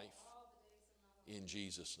my life. In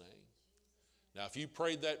Jesus' name." Now, if you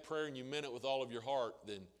prayed that prayer and you meant it with all of your heart,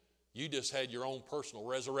 then you just had your own personal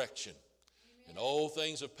resurrection. And old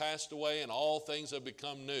things have passed away and all things have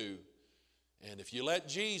become new. And if you let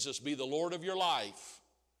Jesus be the Lord of your life,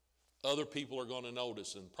 other people are going to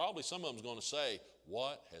notice, and probably some of them is going to say,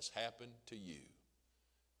 "What has happened to you?"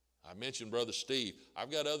 I mentioned Brother Steve. I've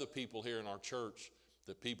got other people here in our church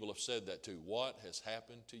that people have said that to. What has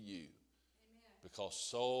happened to you? Amen. Because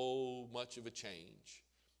so much of a change.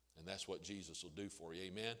 And that's what Jesus will do for you.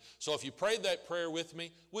 Amen. So if you prayed that prayer with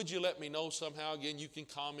me, would you let me know somehow? Again, you can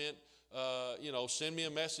comment, send me a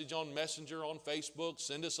message on Messenger, on Facebook,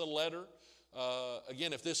 send us a letter.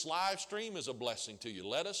 Again, if this live stream is a blessing to you,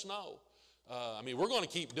 let us know. We're going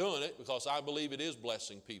to keep doing it because I believe it is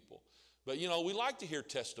blessing people. But, we like to hear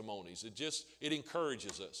testimonies. It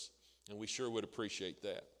encourages us, and we sure would appreciate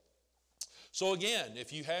that. So again,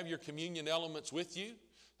 if you have your communion elements with you,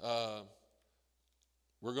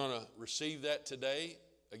 we're going to receive that today.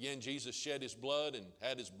 Again, Jesus shed his blood and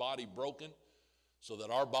had his body broken so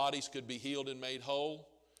that our bodies could be healed and made whole,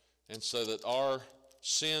 and so that our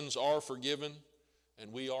sins are forgiven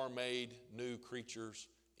and we are made new creatures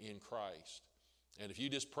in Christ. And if you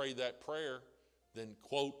just pray that prayer, then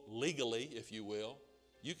quote legally, if you will,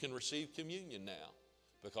 you can receive communion now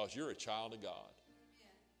because you're a child of God.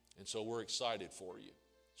 Amen. And so we're excited for you.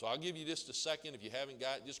 So I'll give you just a second. If you haven't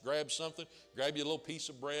got it, just grab something. Grab you a little piece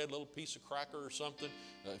of bread, a little piece of cracker or something.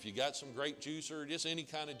 If you got some grape juice or just any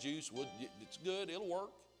kind of juice, it's good. It'll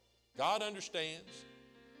work. God understands.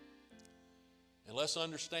 And let's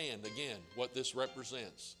understand, again, what this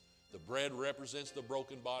represents. The bread represents the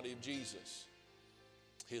broken body of Jesus.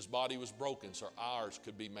 His body was broken so ours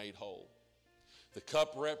could be made whole. The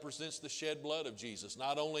cup represents the shed blood of Jesus.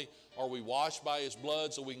 Not only are we washed by his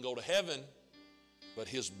blood so we can go to heaven, but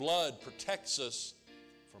his blood protects us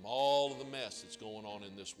from all of the mess that's going on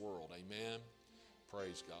in this world. Amen?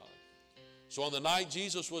 Praise God. So on the night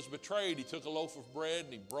Jesus was betrayed, he took a loaf of bread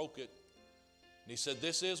and he broke it. And he said,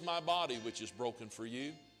 "This is my body which is broken for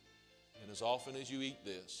you. And as often as you eat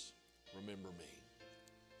this, remember me."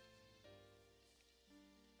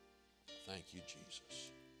 Thank you, Jesus.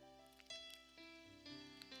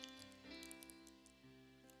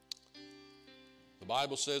 The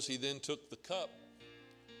Bible says he then took the cup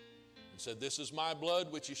and said, "This is my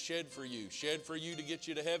blood which is shed for you to get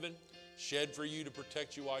you to heaven, shed for you to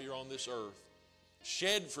protect you while you're on this earth,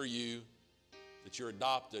 shed for you that you're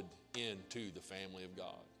adopted into the family of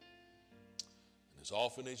God. And as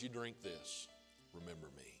often as you drink this, remember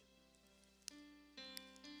me."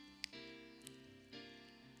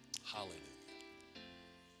 Hallelujah.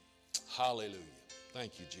 Hallelujah.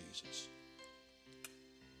 Thank you, Jesus.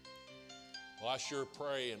 Well, I sure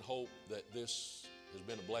pray and hope that this has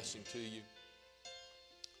been a blessing to you.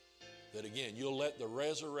 That again, you'll let the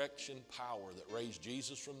resurrection power that raised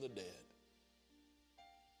Jesus from the dead.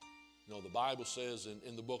 The Bible says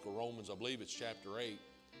in the book of Romans, I believe it's chapter 8,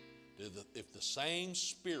 if the same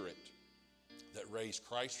Spirit that raised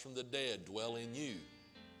Christ from the dead dwell in you,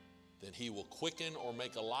 then he will quicken or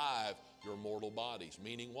make alive your mortal bodies.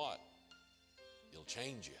 Meaning what? He'll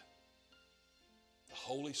change you. The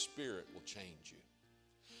Holy Spirit will change you.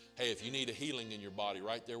 Hey, if you need a healing in your body,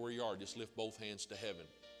 right there where you are, just lift both hands to heaven.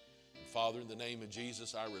 And Father, in the name of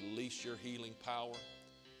Jesus, I release your healing power.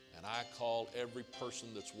 And I call every person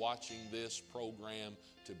that's watching this program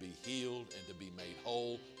to be healed and to be made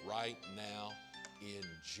whole right now in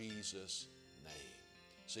Jesus' name.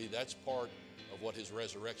 See, that's part of what his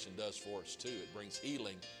resurrection does for us too. It brings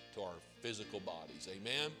healing to our physical bodies.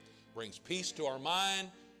 Amen. Brings peace to our mind.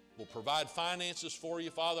 Will provide finances for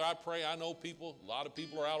you. Father, I pray, I know a lot of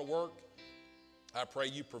people are out of work. I pray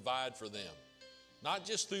you provide for them. Not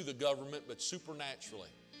just through the government, but supernaturally.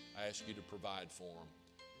 I ask you to provide for them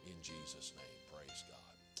in Jesus' name. Praise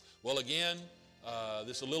God. Well, again,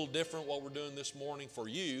 this is a little different what we're doing this morning for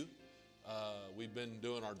you. We've been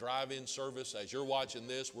doing our drive-in service. As you're watching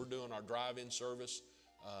this, we're doing our drive-in service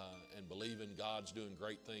and believing God's doing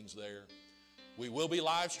great things there. We will be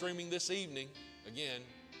live streaming this evening. Again,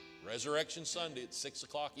 Resurrection Sunday at 6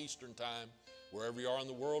 o'clock Eastern Time. Wherever you are in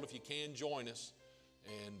the world, if you can, join us.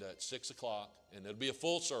 And at 6 o'clock. And it'll be a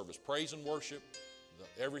full service. Praise and worship,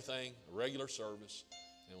 everything, a regular service.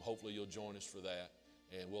 And hopefully you'll join us for that.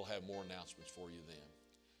 And we'll have more announcements for you then.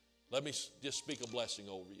 Let me just speak a blessing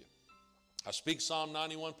over you. I speak Psalm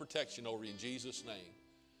 91 protection over you in Jesus' name.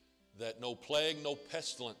 That no plague, no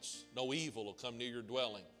pestilence, no evil will come near your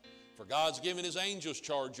dwelling. For God's given his angels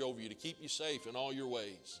charge over you to keep you safe in all your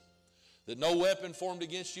ways. That no weapon formed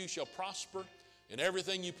against you shall prosper, and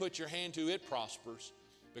everything you put your hand to, it prospers,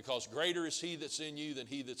 because greater is he that's in you than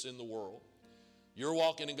he that's in the world. You're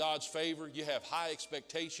walking in God's favor. You have high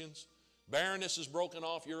expectations. Barrenness is broken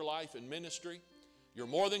off your life and ministry. You're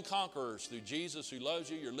more than conquerors through Jesus who loves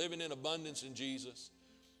you. You're living in abundance in Jesus.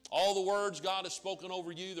 All the words God has spoken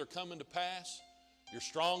over you, they're coming to pass. You're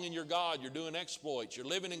strong in your God. You're doing exploits. You're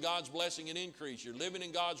living in God's blessing and increase. You're living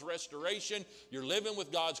in God's restoration. You're living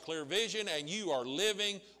with God's clear vision, and you are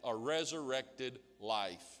living a resurrected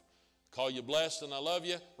life. I call you blessed, and I love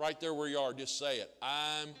you. Right there where you are, just say it.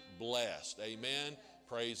 I'm blessed. Amen.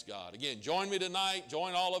 Praise God. Again, join me tonight.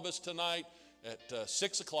 Join all of us tonight at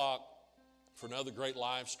 6 o'clock for another great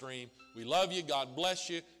live stream. We love you. God bless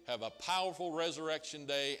you. Have a powerful resurrection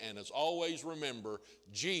day. And as always, remember,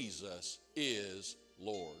 Jesus is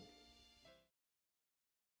Lord.